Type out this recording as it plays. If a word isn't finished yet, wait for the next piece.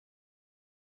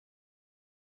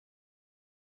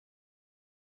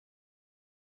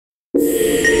Hello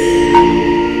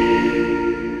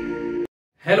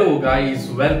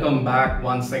guys, welcome back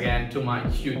once again to my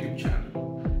YouTube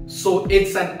channel. So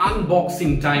it's an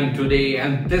unboxing time today,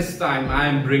 and this time I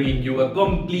am bringing you a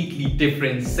completely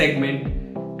different segment.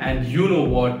 And you know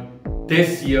what?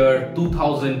 This year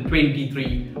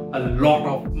 2023, a lot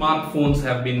of smartphones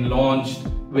have been launched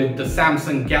with the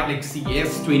Samsung Galaxy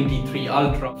S23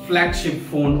 Ultra, flagship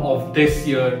phone of this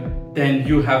year. Then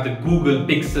you have the Google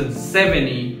Pixel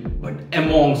 7a, but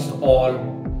amongst all,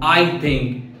 I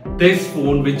think this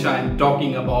phone which I am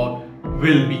talking about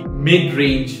will be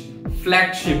mid-range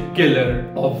flagship killer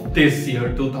of this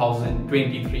year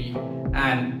 2023,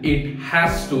 and it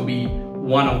has to be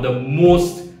one of the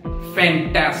most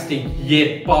fantastic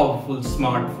yet powerful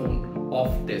smartphone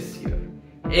of this year.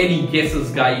 Any guesses,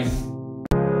 guys?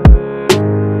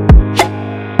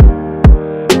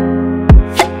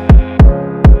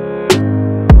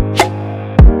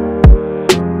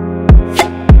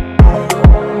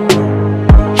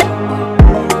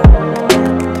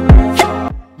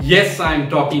 Yes, I'm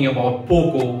talking about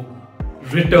POCO,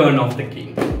 Return of the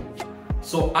King.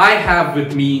 So I have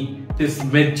with me this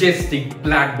majestic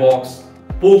black box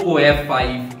POCO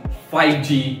F5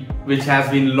 5G, which has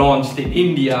been launched in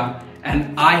India,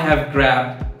 and I have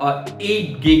grabbed a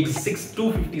 8GB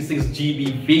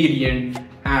 256GB variant,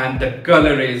 and the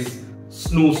color is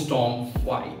Snowstorm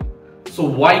White. So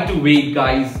why to wait,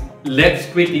 guys? Let's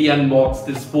quickly unbox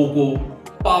this POCO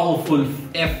powerful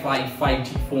F5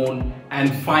 5G phone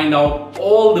and find out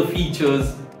all the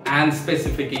features and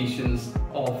specifications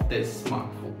of this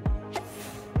smartphone.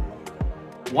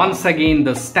 Once again,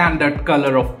 the standard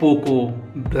color of POCO,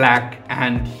 black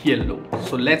and yellow.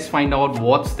 So let's find out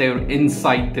what's there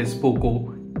inside this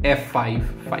POCO F5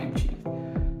 5G.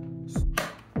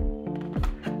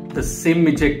 The SIM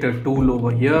ejector tool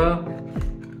over here,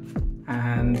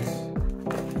 and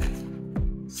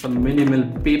some minimal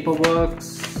paperwork.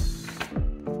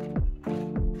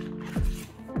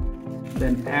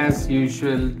 Then as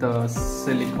usual, the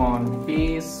silicone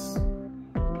case.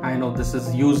 I know this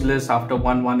is useless. After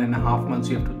 1.5 months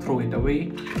you have to throw it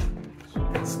away. So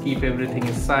let's keep everything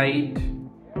aside.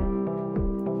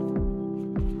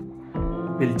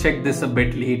 We'll check this a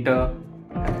bit later.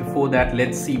 And before that,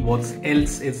 let's see what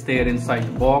else is there inside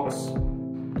the box.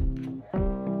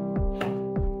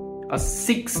 A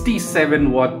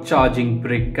 67-watt charging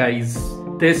brick, guys.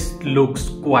 This looks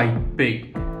quite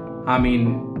big. I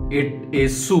mean, it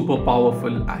is super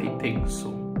powerful, I think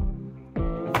so.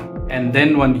 And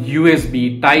then one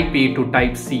USB Type A to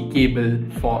Type C cable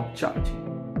for charging.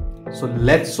 So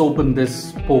let's open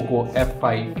this POCO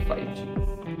F5 5G.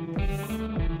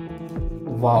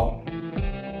 Wow.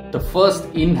 The first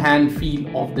in-hand feel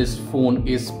of this phone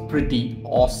is pretty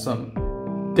awesome.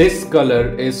 This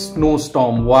color is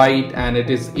Snowstorm White, and it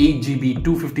is 8GB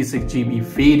 256GB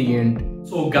variant.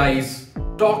 So guys,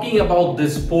 talking about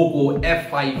this POCO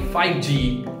F5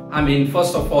 5G, I mean,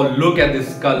 first of all, look at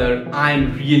this color.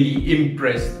 I'm really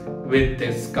impressed with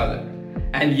this color.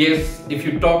 And yes, if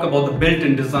you talk about the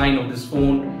built-in design of this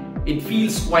phone, it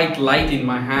feels quite light in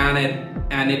my hand,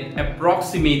 and it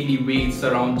approximately weighs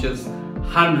around just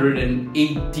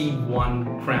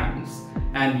 181 grams.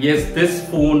 And yes, this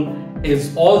phone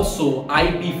is also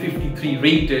IP53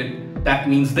 rated. That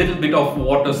means little bit of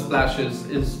water splashes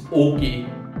is okay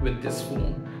with this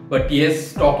phone. But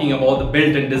yes, talking about the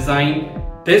built-in design,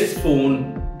 this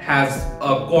phone has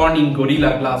a Corning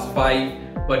Gorilla Glass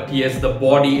 5, but yes, the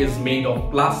body is made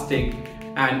of plastic,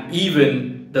 and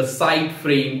even the side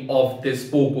frame of this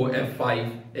POCO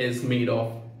F5 is made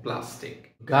of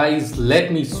plastic. Guys,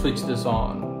 let me switch this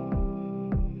on.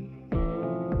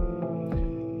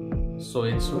 So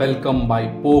it's welcome by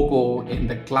POCO in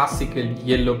the classical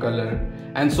yellow color.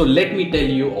 And so let me tell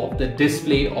you of the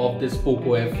display of this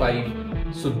POCO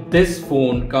F5. So this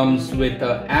phone comes with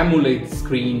an AMOLED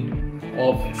screen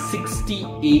of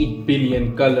 68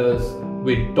 billion colors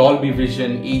with Dolby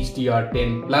Vision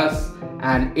HDR10+,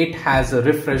 and it has a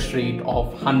refresh rate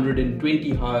of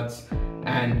 120 Hz,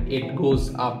 and it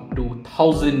goes up to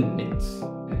 1000 nits.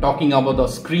 Talking about the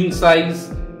screen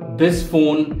size, this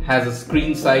phone has a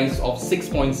screen size of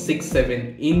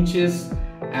 6.67 inches,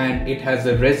 and it has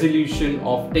a resolution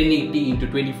of 1080 into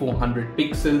 2400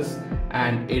 pixels,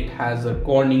 and it has a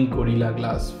Corning Gorilla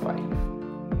Glass 5.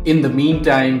 In the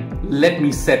meantime, let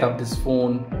me set up this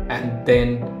phone, and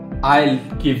then I'll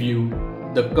give you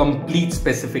the complete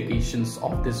specifications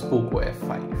of this POCO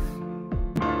F5.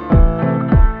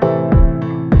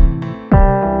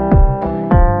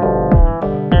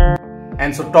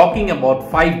 And so talking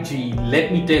about 5G,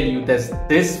 let me tell you that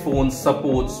this phone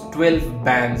supports 12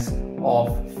 bands of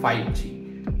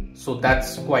 5G. So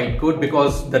that's quite good,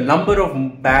 because the number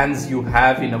of bands you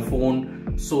have in a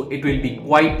phone, so it will be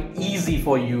quite easy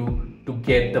for you to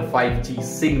get the 5G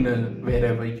signal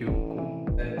wherever you go.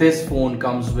 This phone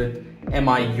comes with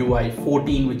MIUI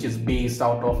 14, which is based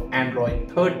out of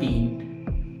Android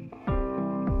 13.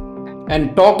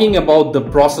 And talking about the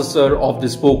processor of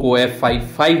this POCO F5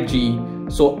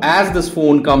 5G, so as this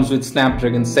phone comes with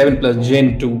Snapdragon 7 Plus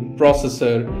Gen 2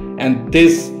 processor, and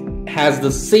this has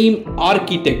the same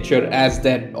architecture as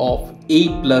that of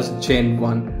 8 Plus Gen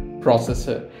 1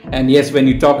 processor. And yes, when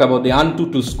you talk about the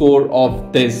AnTuTu score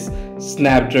of this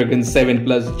Snapdragon 7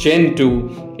 Plus Gen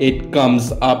 2, it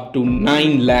comes up to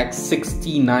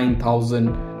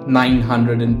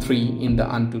 9,69,903 in the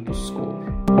AnTuTu score.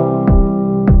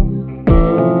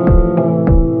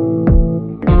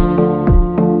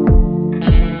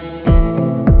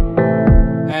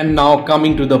 And now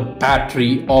coming to the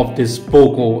battery of this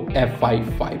POCO F5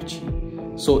 5G.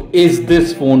 So is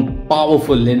this phone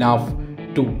powerful enough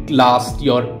to last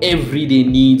your everyday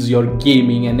needs, your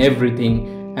gaming and everything?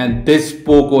 And this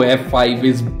POCO F5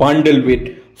 is bundled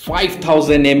with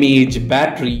 5000 mAh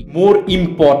battery. More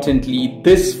importantly,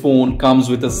 this phone comes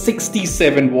with a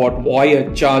 67 watt wire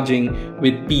charging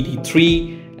with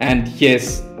PD3, and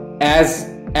yes, as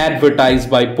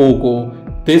advertised by POCO,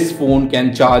 this phone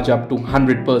can charge up to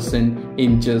 100%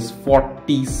 in just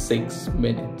 46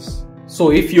 minutes.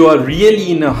 So if you are really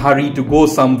in a hurry to go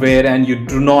somewhere and you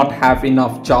do not have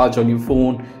enough charge on your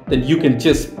phone, then you can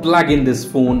just plug in this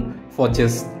phone for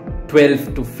just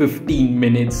 12 to 15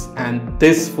 minutes, and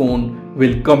this phone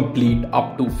will complete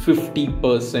up to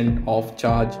 50% of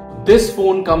charge. This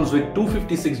phone comes with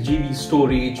 256 GB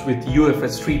storage with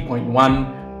UFS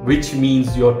 3.1, which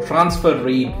means your transfer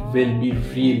rate will be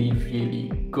really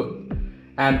good.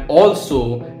 And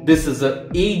also this is a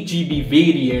 8 GB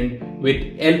variant with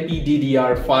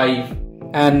LPDDR5.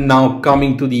 And now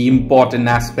coming to the important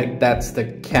aspect, that's the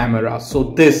camera.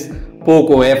 So this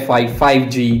POCO F5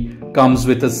 5G comes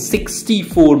with a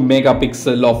 64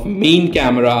 megapixel of main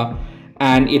camera,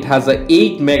 and it has a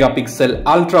 8 megapixel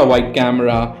ultra wide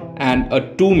camera and a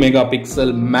 2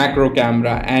 megapixel macro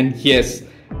camera. And yes,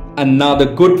 another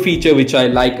good feature which I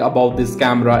like about this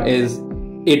camera is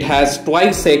it has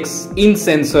twice X in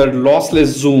sensor lossless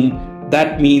zoom.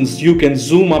 That means you can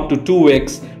zoom up to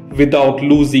 2x without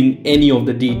losing any of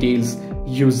the details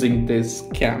using this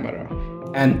camera.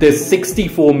 And this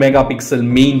 64 megapixel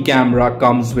main camera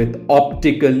comes with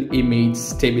optical image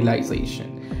stabilization.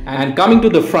 And coming to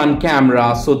the front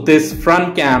camera, so this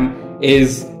front cam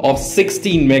is of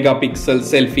 16 megapixel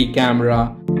selfie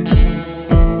camera.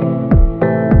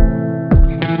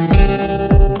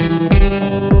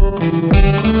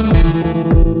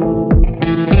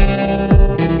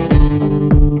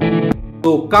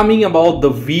 So coming about the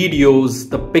videos,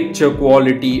 the picture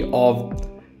quality of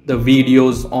the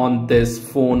videos on this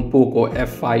phone POCO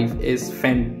F5 is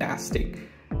fantastic.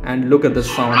 And look at the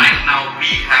sound. Right now we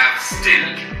have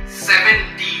still 7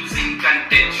 teams in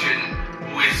contention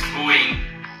who is going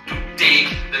to take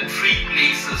the 3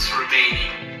 places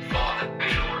remaining for the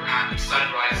Bangalore and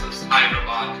Sunrisers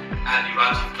Hyderabad and the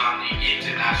Rajiv Gandhi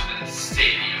International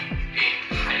Stadium in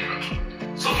Hyderabad.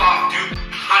 So far,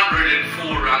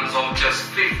 204 runs of just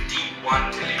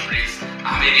 51 deliveries.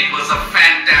 I mean, it was a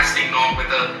fantastic knock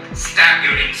with a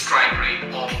staggering strike rate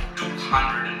of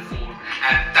 204,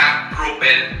 and that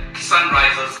propelled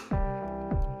Sunrisers.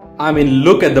 I mean,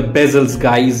 look at the bezels,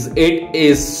 guys. It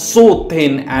is so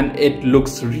thin and it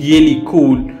looks really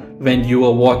cool when you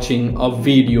are watching a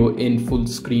video in full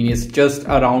screen. It's just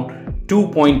around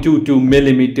 2.22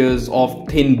 millimeters of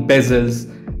thin bezels,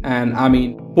 and I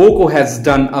mean, POCO has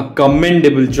done a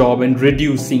commendable job in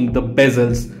reducing the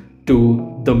bezels to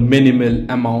the minimal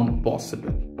amount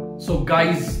possible. So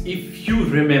guys, if you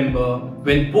remember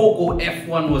when POCO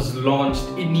F1 was launched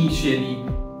initially,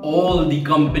 all the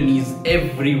companies,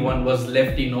 everyone was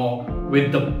left in awe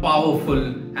with the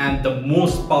powerful and the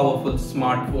most powerful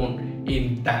smartphone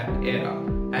in that era.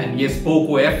 And yes,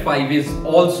 POCO F5 is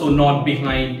also not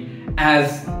behind,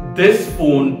 as this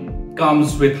phone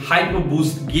comes with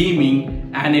Hyperboost gaming,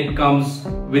 and it comes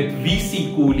with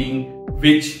VC cooling,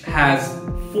 which has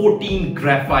 14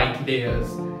 graphite layers.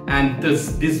 And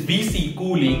this VC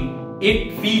cooling,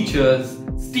 it features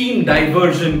steam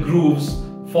diversion grooves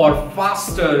for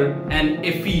faster and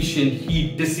efficient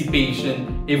heat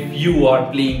dissipation if you are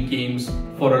playing games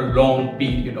for a long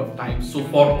period of time. So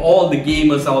for all the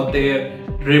gamers out there,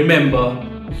 remember,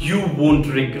 you won't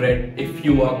regret if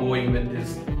you are going with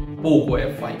this POCO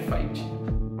F5 5G.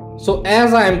 So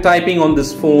as I am typing on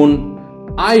this phone,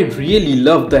 I really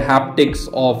love the haptics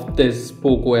of this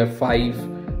POCO F5.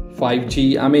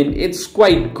 5G. I mean, it's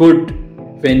quite good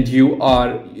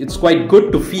it's quite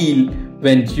good to feel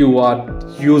when you are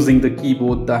using the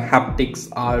keyboard. The haptics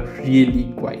are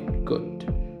really quite good.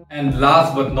 And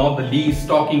last but not the least,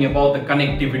 talking about the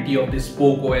connectivity of this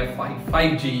POCO F5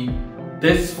 5G,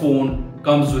 this phone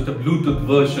comes with a Bluetooth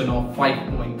version of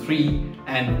 5.3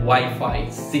 and Wi-Fi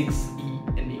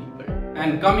 6E enabled.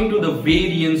 And coming to the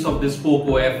variants of this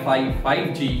POCO F5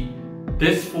 5G,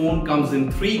 this phone comes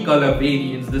in 3 color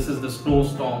variants. This is the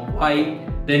Snowstorm White,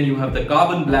 then you have the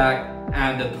Carbon Black,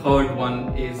 and the third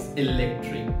one is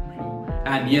Electric Blue.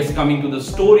 And yes, coming to the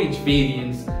storage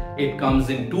variants, it comes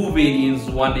in 2 variants.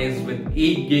 One is with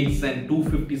 8 gigs and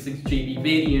 256 GB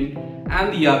variant,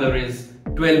 and the other is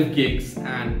 12 gigs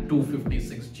and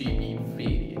 256 GB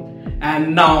variant.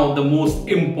 And now the most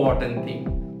important thing,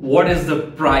 what is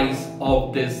the price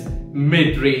of this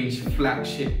mid-range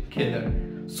flagship killer?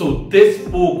 So this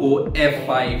POCO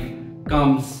F5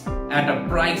 comes at a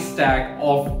price tag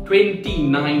of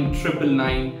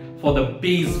 29,999 for the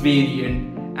base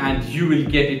variant, and you will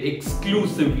get it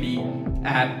exclusively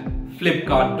at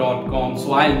flipkart.com.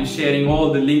 So I'll be sharing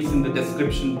all the links in the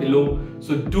description below,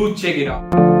 so do check it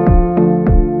out.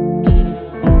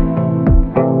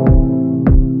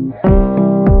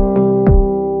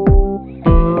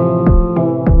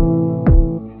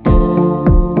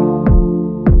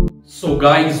 So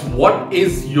guys, what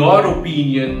is your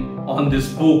opinion on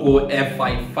this POCO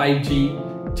F5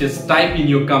 5G? Just type in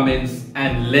your comments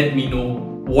and let me know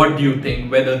what do you think,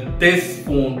 whether this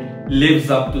phone lives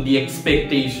up to the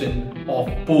expectation of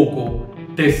POCO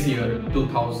this year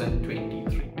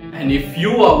 2023. And if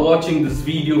you are watching this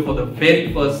video for the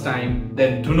very first time,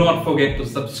 then do not forget to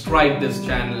subscribe this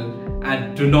channel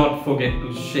and do not forget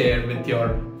to share with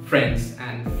your friends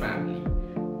and family.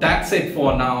 That's it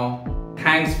for now.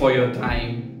 Thanks for your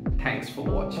time. Thanks for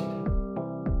watching.